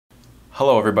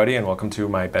Hello everybody and welcome to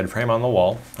my bed frame on the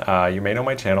wall. You may know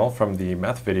my channel from the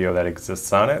meth video that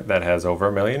exists on it that has over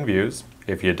 1 million views.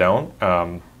 If you don't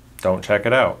check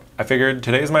it out. I figured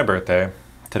today's my birthday.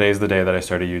 Today's the day that I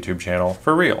started a YouTube channel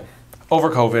for real. Over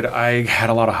COVID, I had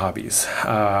a lot of hobbies.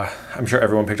 I'm sure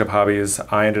everyone picked up hobbies.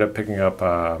 I ended up picking up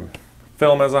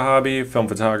film as a hobby, film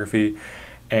photography,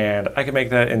 and I could make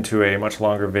that into a much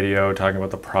longer video talking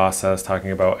about the process,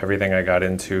 talking about everything I got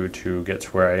into to get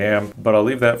to where I am, but I'll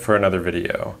leave that for another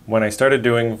video. When I started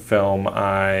doing film,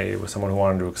 I was someone who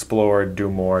wanted to explore, do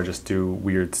more, just do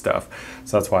weird stuff.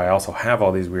 So that's why I also have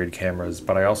all these weird cameras,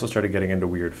 but I also started getting into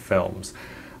weird films.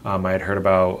 I had heard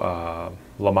about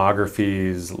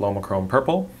Lomography's Aerochrome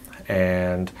Purple,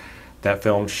 and that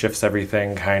film shifts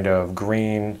everything kind of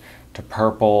green to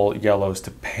purple, yellows to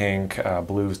pink,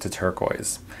 blues to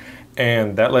turquoise.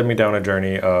 And that led me down a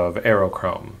journey of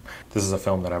Aerochrome. This is a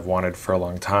film that I've wanted for a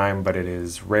long time, but it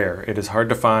is rare. It is hard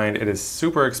to find. It is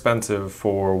super expensive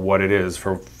for what it is,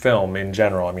 for film in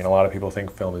general. I mean, a lot of people think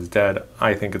film is dead.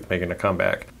 I think it's making a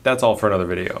comeback. That's all for another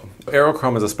video.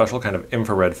 Aerochrome is a special kind of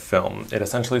infrared film. It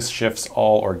essentially shifts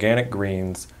all organic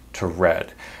greens to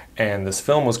red. And this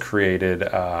film was created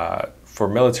for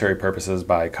military purposes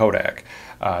by Kodak.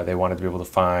 They wanted to be able to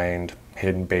find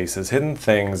hidden bases, hidden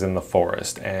things in the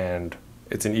forest, and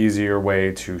it's an easier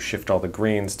way to shift all the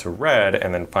greens to red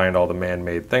and then find all the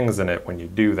man-made things in it when you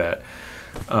do that,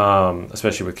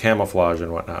 especially with camouflage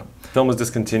and whatnot. Film was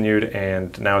discontinued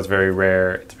and now it's very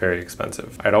rare, it's very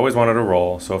expensive. I'd always wanted a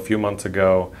roll, so a few months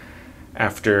ago,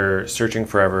 after searching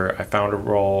forever, I found a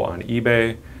roll on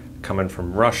eBay coming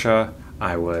from Russia.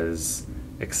 I was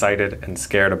excited and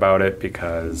scared about it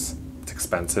because it's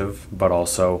expensive, but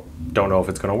also don't know if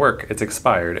it's going to work. It's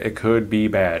expired. It could be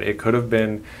bad. It could have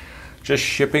been just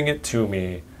shipping it to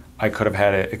me. I could have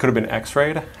had it. It could have been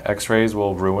x-rayed. X-rays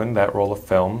will ruin that roll of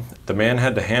film. The man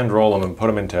had to hand roll them and put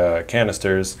them into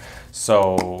canisters.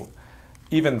 So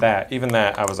even that,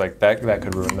 I was like, that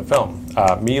could ruin the film.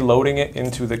 Me loading it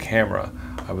into the camera,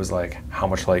 I was like, how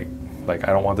much light? Like,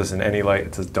 I don't want this in any light.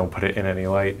 It says don't put it in any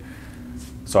light.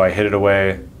 So I hid it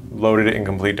away, loaded it in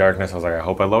complete darkness. I was like, I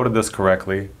hope I loaded this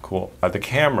correctly. Cool. The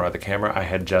camera I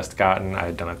had just gotten. I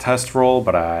had done a test roll,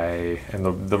 but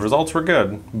the results were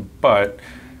good, but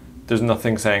there's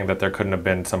nothing saying that there couldn't have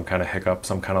been some kind of hiccup,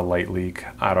 some kind of light leak.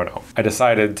 I don't know. I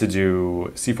decided to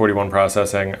do C41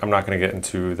 processing. I'm not going to get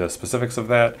into the specifics of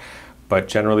that, but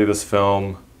generally this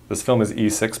film is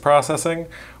E6 processing.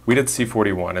 We did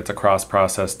C41. It's a cross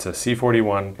process to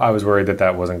C41. I was worried that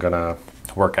that wasn't going to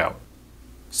work out.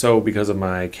 So because of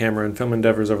my camera and film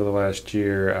endeavors over the last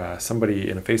year, somebody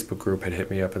in a Facebook group had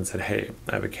hit me up and said, hey,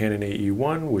 I have a Canon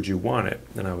AE1, would you want it?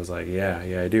 And I was like, yeah,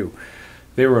 I do.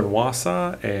 They were in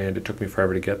Wausau and it took me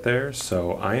forever to get there,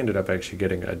 so I ended up actually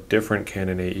getting a different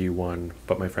Canon AE1,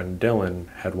 but my friend Dylan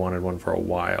had wanted one for a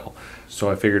while.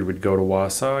 So I figured we'd go to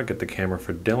Wausau, get the camera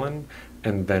for Dylan,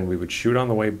 and then we would shoot on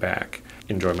the way back.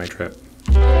 Enjoy my trip.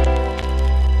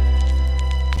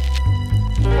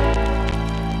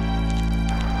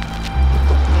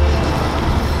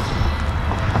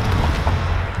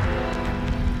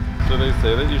 So they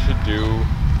say that you should do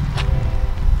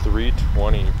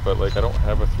 320, but like I don't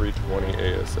have a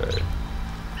 320 ASA,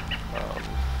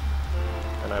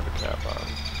 and I have a cap on.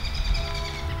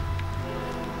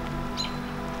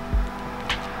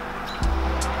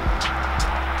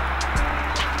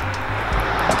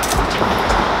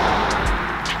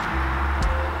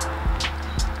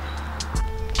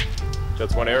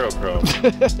 That's one Aerochrome.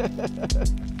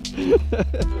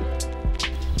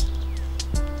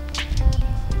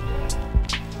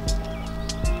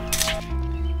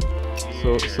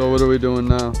 So what are we doing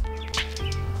now?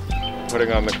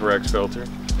 Putting on the correct filter.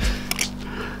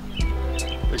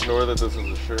 Ignore that this is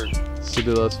a shirt. So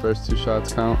do those first two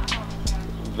shots count?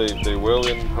 They will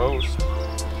in post.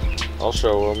 I'll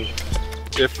show them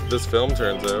if this film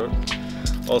turns out.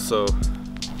 Also,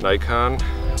 Nikon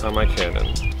on my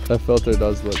Canon. That filter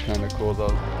does look kind of cool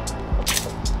though.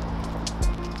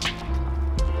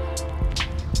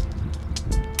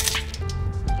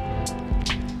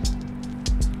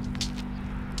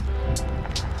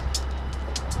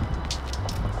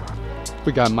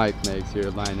 We got Mike Meggs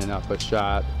here lining up a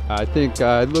shot. I think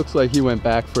it looks like he went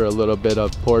back for a little bit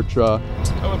of Portra.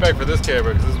 I went back for this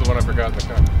camera because this is the one I forgot in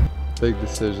the car. Big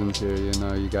decisions here, you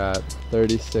know, you got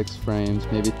 36 frames,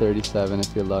 maybe 37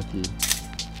 if you're lucky.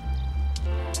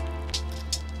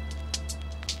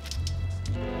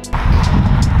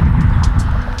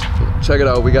 Check it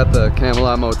out, we got the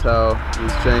Camelot Motel,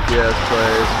 this janky ass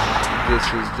place. This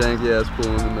is janky ass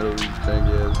pool in the middle of these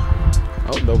janky ass. I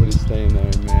hope nobody's staying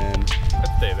there, man.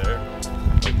 I'd stay there,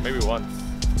 like maybe once.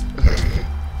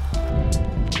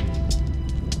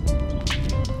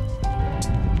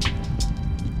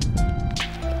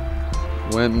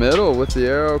 Went middle with the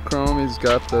Aerochrome. He's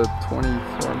got the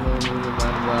 24mm lens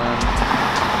on.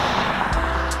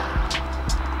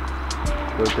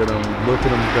 Look at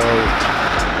him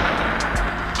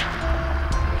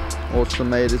go. Ultra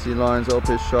mate as he lines up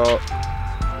his shot.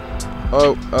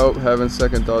 Oh, having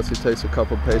second thoughts, he takes a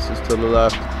couple paces to the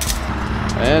left.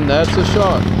 And that's a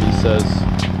shot, he says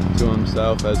to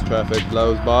himself as traffic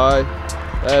blows by.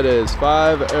 That is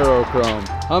 5 Aerochrome.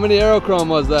 How many Aerochrome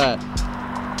was that?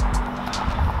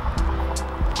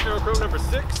 Aerochrome number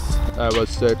 6. That was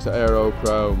 6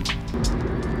 Aerochrome.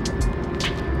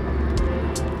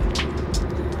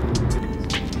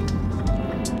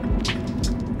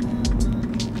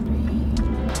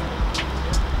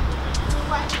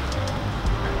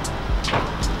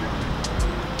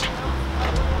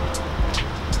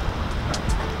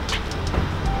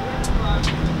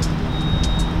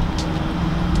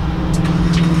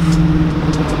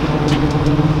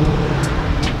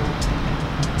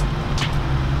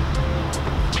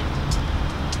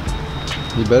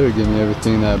 You better give me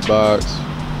everything in that box.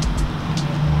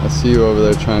 I see you over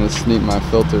there trying to sneak my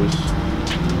filters.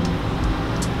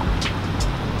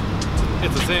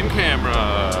 It's the same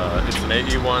camera. It's an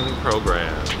AE1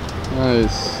 program.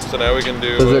 Nice. So now we can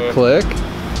do... Does it click?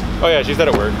 Oh yeah, she said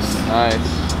it works. Nice.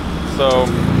 So,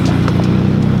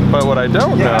 but what I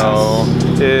don't know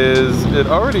is it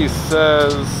already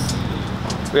says,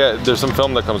 yeah, there's some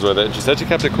film that comes with it. She said she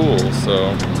kept it cool.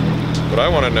 So what I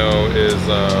want to know is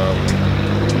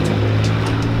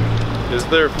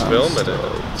there film in it?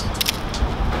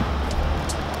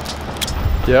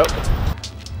 Yep.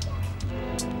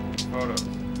 Photos.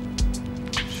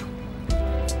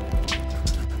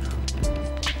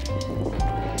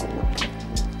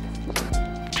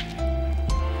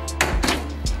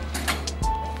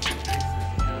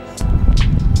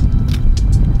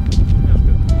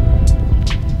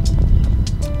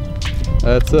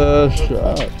 That's a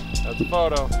shot. That's a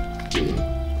photo.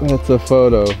 That's a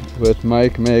photo with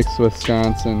Mike Makes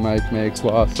Wisconsin, Mike Makes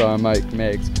Wausau, Mike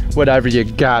Makes whatever you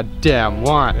goddamn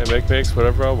want. Yeah, Mike makes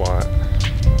whatever I want.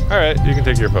 All right, you can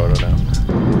take your photo now.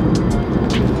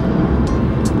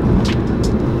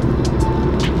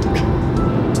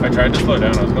 I tried to slow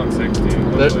down, I was going 60.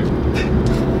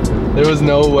 There was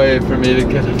no way for me to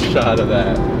get a shot of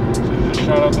that. Should've just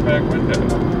shot out the back window.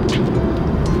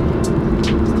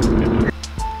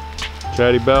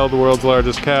 Chatty Bell, the world's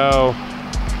largest cow.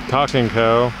 Talking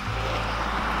cow.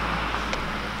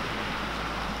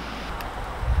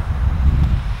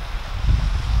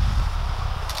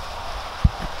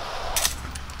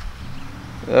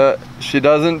 She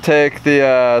doesn't take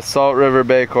the Salt River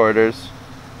Bay quarters.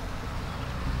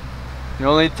 You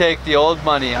only take the old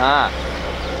money, huh?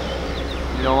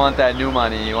 You don't want that new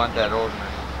money, you want that old money.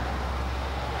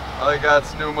 All I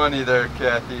got's new money there,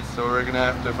 Kathy, so we're gonna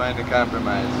have to find a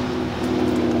compromise.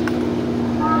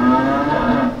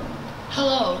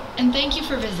 Hello, and thank you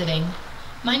for visiting.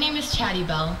 My name is Chatty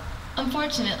Bell.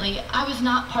 Unfortunately, I was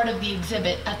not part of the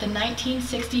exhibit at the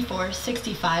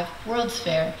 1964-65 World's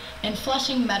Fair in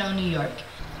Flushing Meadow, New York.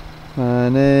 My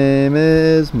name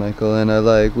is Michael and I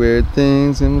like weird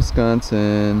things in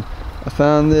Wisconsin. I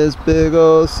found this big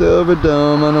old silver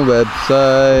dome on a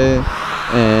website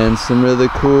and some really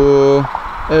cool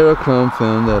Aerochrome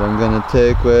film that I'm gonna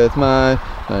take with my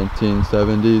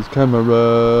 1970s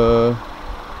camera.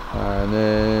 My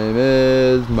name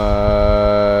is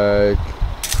Mike.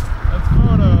 That's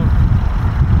photo.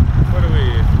 What are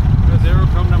we? That's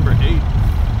Aerochrome number 8.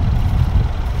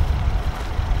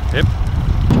 Yep.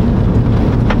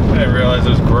 I didn't realize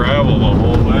there's gravel the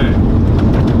whole way.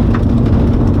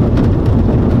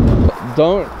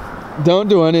 Don't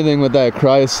do anything with that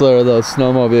Chrysler or those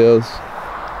snowmobiles.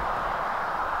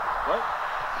 What?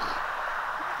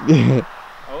 Yeah.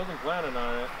 I wasn't planning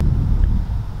on it.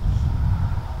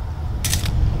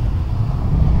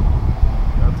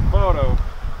 That's a photo.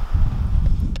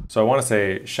 So I want to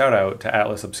say shout out to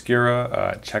Atlas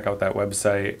Obscura. Check out that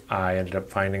website. I ended up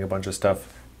finding a bunch of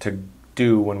stuff to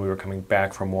do when we were coming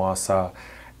back from Wausau,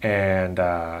 and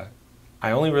I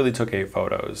only really took 8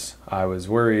 photos. I was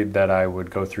worried that I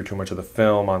would go through too much of the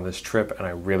film on this trip, and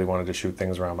I really wanted to shoot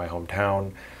things around my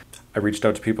hometown. I reached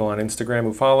out to people on Instagram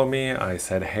who follow me. I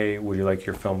said, hey, would you like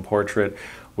your film portrait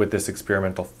with this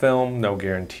experimental film? No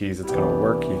guarantees it's gonna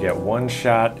work. You get one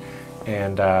shot,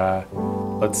 and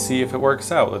let's see if it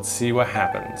works out. Let's see what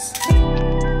happens.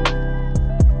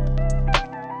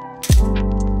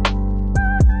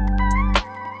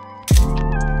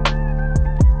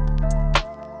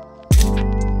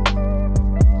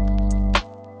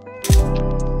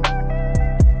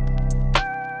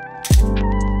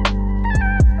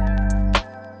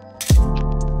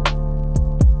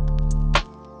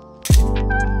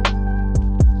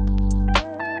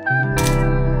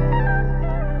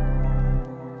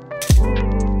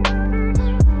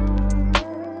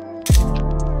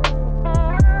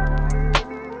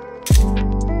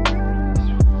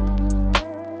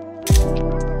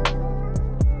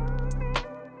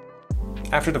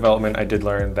 After development, I did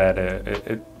learn that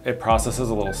it processes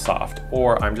a little soft,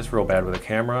 or I'm just real bad with a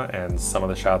camera and some of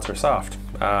the shots are soft.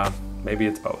 Maybe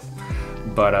it's both.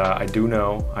 But I do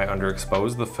know I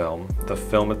underexposed the film. The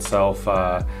film itself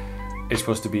is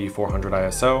supposed to be 400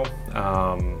 ISO,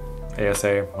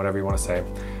 ASA, whatever you want to say.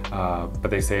 But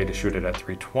they say to shoot it at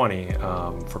 320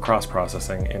 for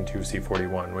cross-processing into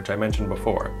C41, which I mentioned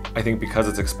before. I think because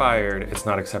it's expired, it's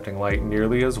not accepting light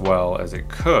nearly as well as it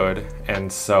could,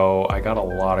 and so I got a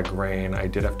lot of grain. I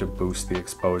did have to boost the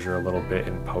exposure a little bit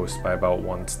in post by about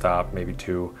 1 stop, maybe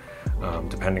 2,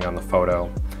 depending on the photo.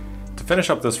 To finish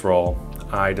up this roll,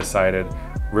 I decided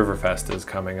Riverfest is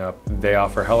coming up. They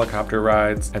offer helicopter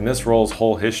rides, and this roll's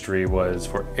whole history was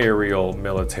for aerial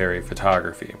military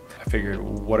photography. I figured,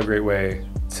 what a great way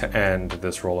to end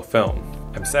this roll of film.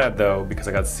 I'm sad though, because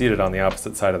I got seated on the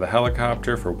opposite side of the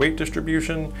helicopter for weight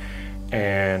distribution,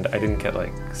 and I didn't get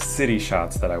like city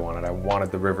shots that I wanted. I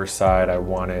wanted the riverside, I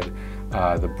wanted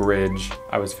the bridge.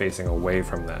 I was facing away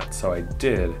from that, so I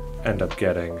did end up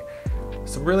getting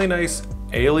some really nice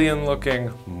alien looking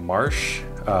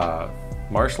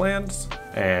marshlands,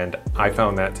 and I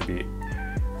found that to be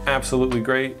absolutely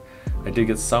great. I did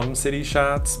get some city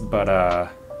shots,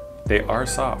 but they are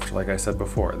soft. Like I said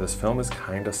before, this film is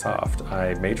kind of soft.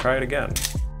 I may try it again.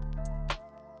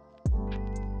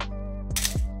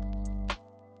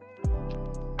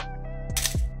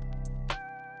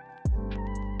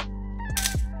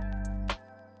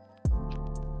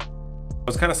 I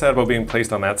was kind of sad about being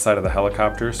placed on that side of the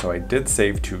helicopter, so I did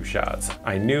save 2 shots.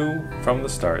 I knew from the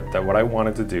start that what I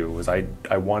wanted to do was I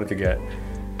wanted to get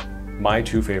my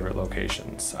 2 favorite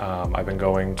locations. I've been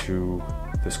going to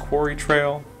this quarry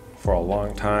trail for a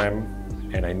long time,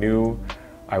 and I knew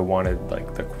I wanted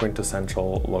like the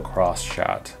quintessential La Crosse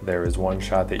shot. There is one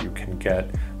shot that you can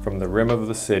get from the rim of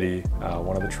the city,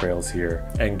 one of the trails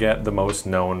here, and get the most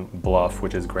known bluff,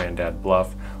 which is Grandad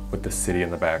Bluff, with the city in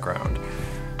the background.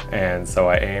 And so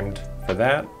I aimed for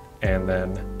that, and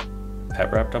then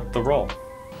that wrapped up the roll.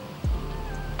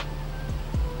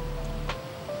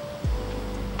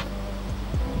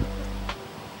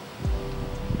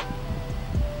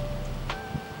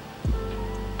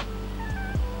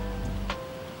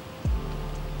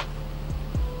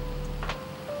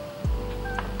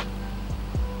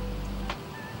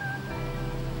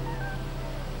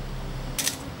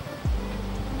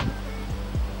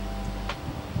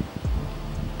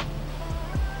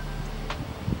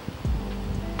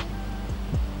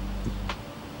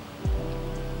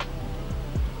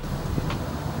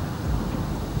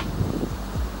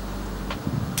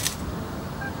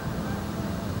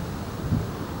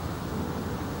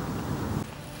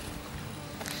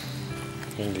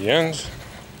 In the end,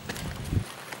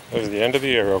 that was the end of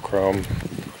the Aerochrome.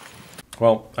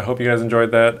 Well, I hope you guys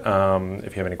enjoyed that.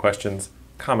 If you have any questions,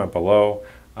 comment below,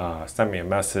 send me a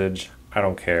message. I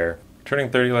don't care.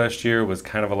 Turning 30 last year was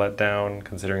kind of a letdown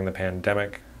considering the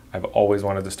pandemic. I've always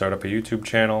wanted to start up a YouTube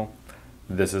channel.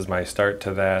 This is my start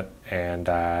to that, and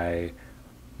I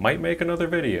might make another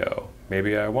video.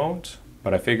 Maybe I won't,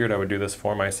 but I figured I would do this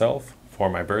for myself,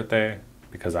 for my birthday,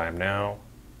 because I am now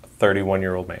a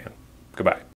 31-year-old man. Goodbye.